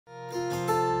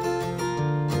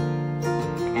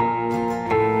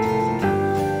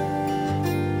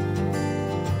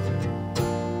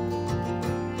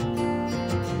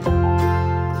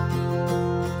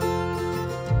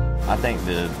think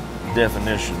the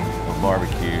definition of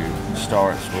barbecue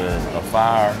starts with a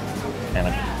fire and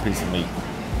a piece of meat.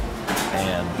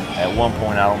 And at one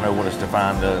point, I don't know what it's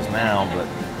defined as now, but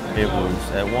it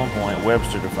was, at one point,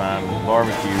 Webster defined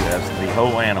barbecue as the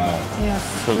whole animal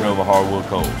cooked over hardwood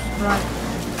coals. Right.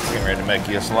 Getting ready to make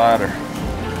you a slider.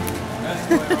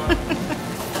 I'm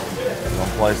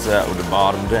gonna place that with the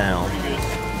bottom down.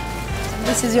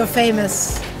 This is your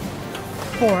famous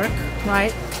pork,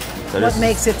 right? So what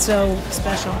makes it so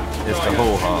special? It's the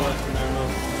whole hog.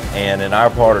 And in our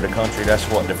part of the country, that's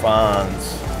what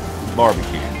defines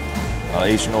barbecue.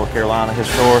 Eastern North Carolina,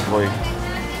 historically,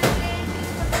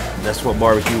 that's what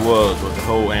barbecue was the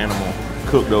whole animal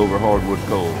cooked over hardwood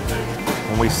coals.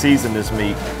 When we season this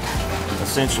meat,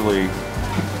 essentially,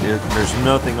 there's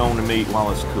nothing on the meat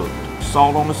while it's cooked.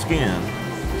 Salt on the skin,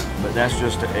 but that's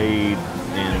just to aid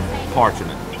in parching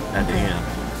it at the end.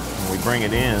 When we bring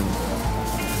it in,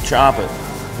 chop it,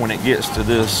 when it gets to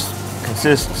this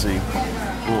consistency,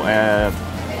 we'll add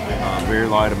a very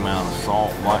light amount of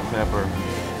salt, black pepper,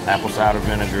 apple cider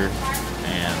vinegar,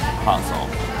 and hot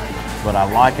sauce. But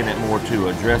I liken it more to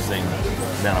a dressing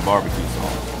than a barbecue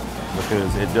sauce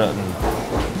because it doesn't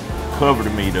cover the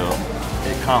meat up,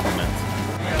 it complements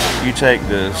it. You take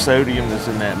the sodium that's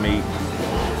in that meat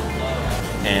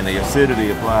and the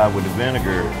acidity applied with the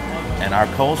vinegar, and our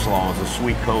coleslaw is a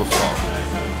sweet coleslaw,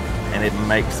 and it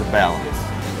makes a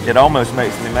balance. It almost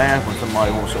makes me mad when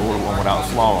somebody wants to order one without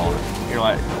slaw on it. You're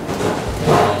like,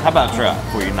 how about try it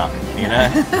before you knock it, you know?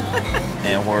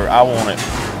 And where I want it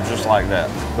just like that.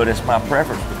 But it's my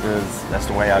preference because that's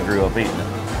the way I grew up eating it.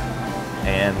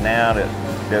 And now that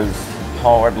those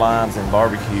hard lines in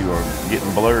barbecue are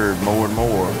getting blurred more and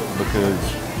more because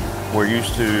we're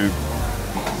used to,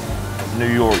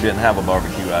 New York didn't have a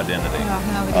barbecue identity.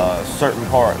 No, certain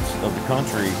parts of the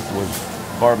country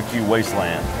was barbecue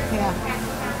wasteland. Yeah.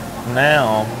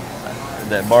 Now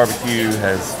that barbecue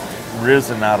has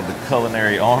risen out of the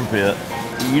culinary armpit,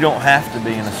 you don't have to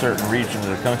be in a certain region of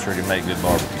the country to make good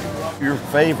barbecue. Your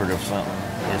favorite of something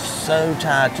is so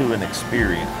tied to an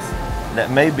experience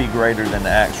that may be greater than the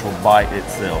actual bite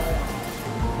itself.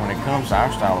 When it comes to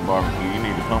our style of barbecue, you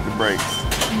need to pump the brakes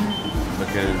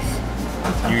because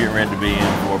you get ready to be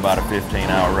in for about a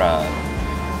 15-hour ride.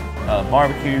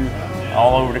 Barbecue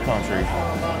all over the country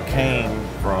came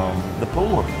from the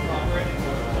poor.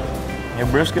 And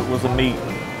brisket was a meat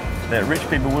that rich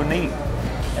people wouldn't eat.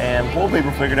 And poor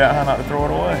people figured out how not to throw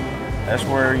it away. That's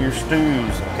where your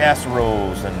stews,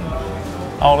 casseroles, and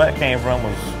all that came from,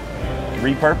 was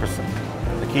repurposing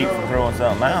to keep from throwing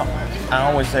something out.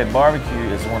 I always say barbecue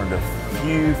is one of the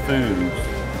few foods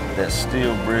that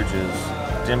still bridges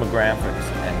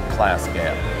demographics and class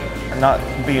gap. I'm not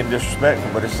being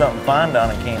disrespectful, but it's something fine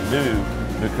dining can't do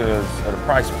because of the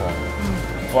price point.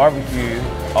 Barbecue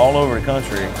all over the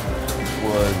country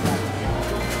was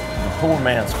the poor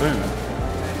man's food.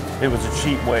 It was a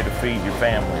cheap way to feed your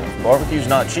family. Barbecue's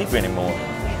not cheap anymore.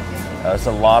 It's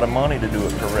a lot of money to do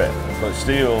it correct, but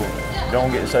still,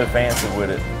 don't get so fancy with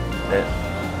it that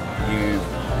you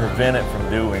prevent it from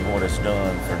doing what it's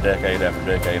done for decade after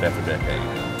decade after decade.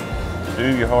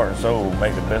 Do your heart and soul,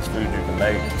 make the best food you can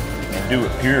make, and do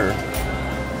it pure,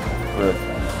 but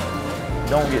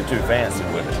don't get too fancy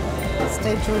with it.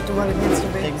 Stay true to what it needs to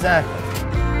be. Exactly.